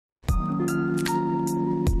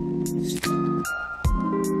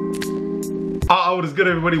What is good,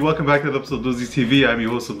 everybody? Welcome back to the episode of Abdulaziz TV. I'm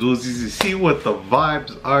your host, Abdulaziz. See what the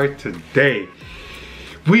vibes are today.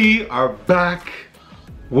 We are back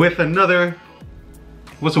with another,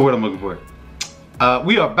 what's the word I'm looking for?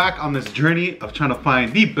 We are back on this journey of trying to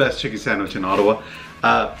find the best chicken sandwich in Ottawa.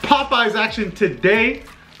 Popeyes action today.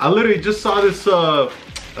 I literally just saw this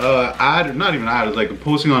ad, not even ad, it was like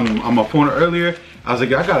posting on my phone earlier. I was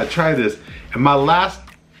like, I gotta try this. In our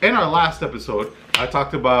last episode, I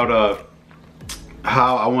talked about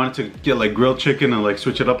how I wanted to get like grilled chicken and like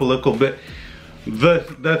switch it up a little bit.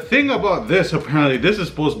 The thing about this, apparently this is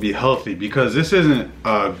supposed to be healthy because this isn't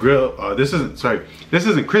this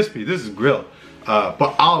isn't crispy, this is grilled.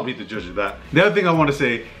 But I'll be the judge of that. The other thing I want to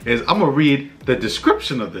say is I'm gonna read the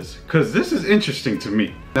description of this because this is interesting to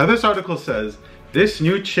me. Now this article says, this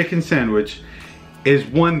new chicken sandwich is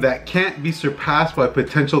one that can't be surpassed by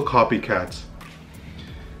potential copycats.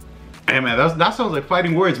 Hey man, that sounds like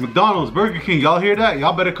fighting words. McDonald's, Burger King, y'all hear that?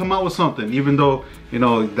 Y'all better come out with something, even though, you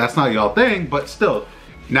know, that's not y'all thing, but still.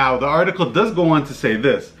 Now, the article does go on to say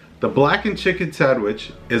this. The blackened chicken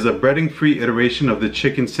sandwich is a breading-free iteration of the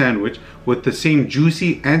chicken sandwich with the same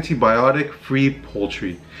juicy, antibiotic-free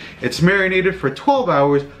poultry. It's marinated for 12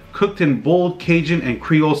 hours, cooked in bold Cajun and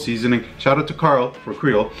Creole seasoning. Shout out to Carl for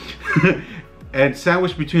Creole. And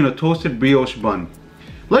sandwiched between a toasted brioche bun.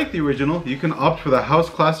 Like the original, you can opt for the house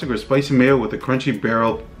classic or spicy mayo with the crunchy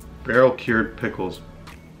barrel cured pickles.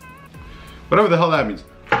 Whatever the hell that means.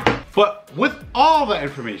 But with all that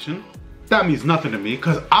information, that means nothing to me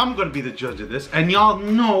because I'm gonna be the judge of this, and y'all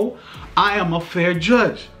know I am a fair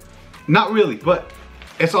judge. Not really, but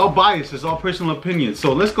it's all biased, it's all personal opinion.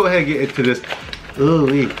 So let's go ahead and get into this.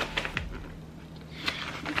 Ooh-wee.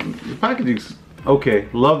 The packaging's okay.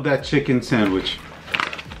 Love that chicken sandwich.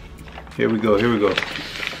 Here we go, here we go.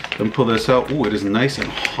 Let me pull this out. Ooh, it is nice and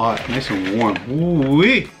hot, nice and warm.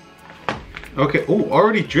 Ooh-wee. Okay, ooh,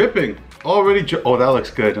 already dripping. Oh, that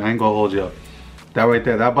looks good. I ain't gonna hold you up. That right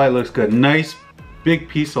there, that bite looks good. Nice big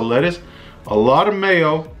piece of lettuce. A lot of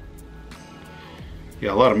mayo.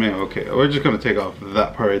 Yeah, a lot of mayo. Okay, we're just gonna take off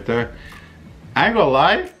that part right there. I ain't gonna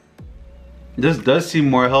lie. This does seem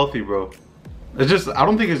more healthy, bro. It's just, I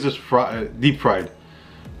don't think it's just deep fried.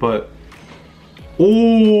 But,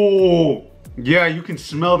 ooh. Yeah, you can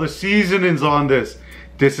smell the seasonings on this.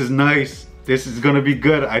 This is nice. This is gonna be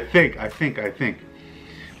good, I think.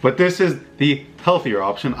 But this is the healthier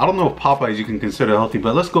option. I don't know if Popeyes you can consider healthy,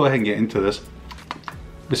 but let's go ahead and get into this.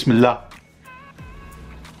 Bismillah.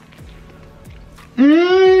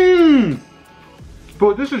 Mmm!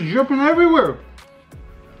 Bro, this is dripping everywhere.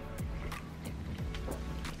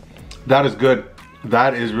 That is good.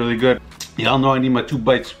 That is really good. Y'all know I need my two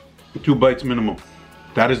bites minimum.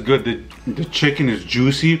 That is good. The chicken is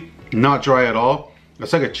juicy, not dry at all.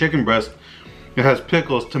 It's like a chicken breast. It has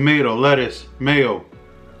pickles, tomato, lettuce, mayo.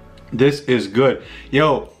 This is good.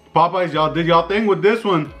 Yo, Popeyes, y'all did y'all thing with this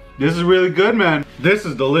one. This is really good, man. This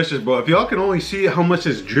is delicious, bro. If y'all can only see how much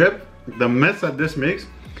is drip, the mess that this makes,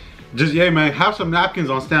 just, yeah, man, have some napkins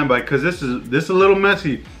on standby because this is a little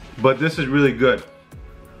messy, but this is really good.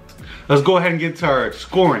 Let's go ahead and get to our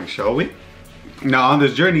scoring, shall we? Now on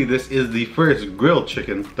this journey, this is the first grilled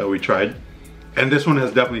chicken that we tried, and this one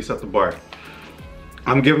has definitely set the bar.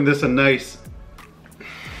 I'm giving this a nice,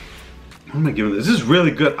 what am I giving this? This is really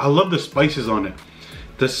good. I love the spices on it.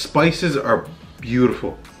 The spices are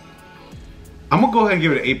beautiful. I'm gonna go ahead and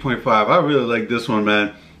give it an 8.5. I really like this one,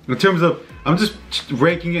 man. In terms of, I'm just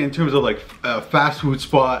ranking it in terms of like a fast food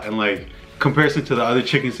spot and like comparison to the other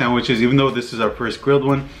chicken sandwiches, even though this is our first grilled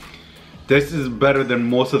one. This is better than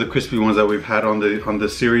most of the crispy ones that we've had on the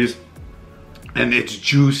series. And it's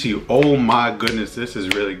juicy. Oh my goodness, this is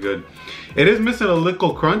really good. It is missing a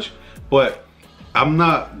little crunch, but I'm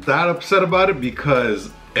not that upset about it because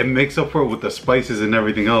it makes up for it with the spices and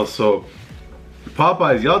everything else. So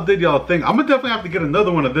Popeyes, y'all did y'all thing. I'm gonna definitely have to get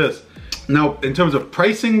another one of this. Now, in terms of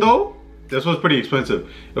pricing though, this was pretty expensive.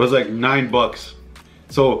 It was like $9.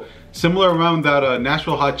 So similar around that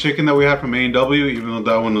Nashville hot chicken that we had from A&W, even though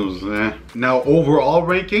that one was eh. Now overall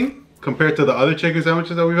ranking, compared to the other chicken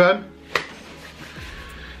sandwiches that we've had,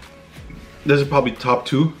 this is probably top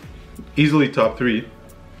 2, easily top 3.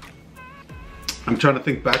 I'm trying to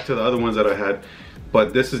think back to the other ones that I had,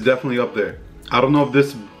 but this is definitely up there. I don't know if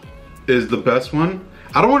this is the best one.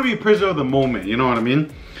 I don't want to be a prisoner of the moment, you know what I mean?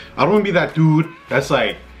 I don't want to be that dude that's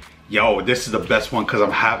like, yo, this is the best one because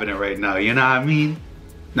I'm having it right now, you know what I mean?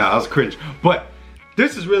 Nah, that was cringe. But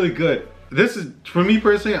this is really good. This is, for me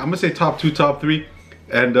personally, I'm gonna say top 2, top 3.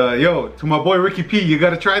 And yo, to my boy Ricky P, you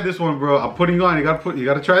gotta try this one, bro. I'm putting you on. You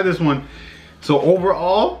gotta try this one. So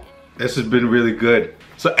overall, this has been really good.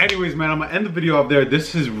 So anyways, man, I'm gonna end the video up there.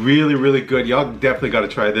 This is really, really good. Y'all definitely gotta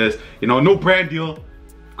try this. You know, no brand deal.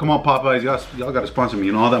 Come on, Popeyes, y'all gotta sponsor me.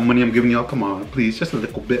 And all that money I'm giving y'all, come on, please, just a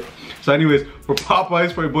little bit. So anyways, for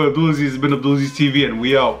Popeyes, for your boy Abdulaziz, it's been Abdulaziz TV, and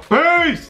we out. Peace!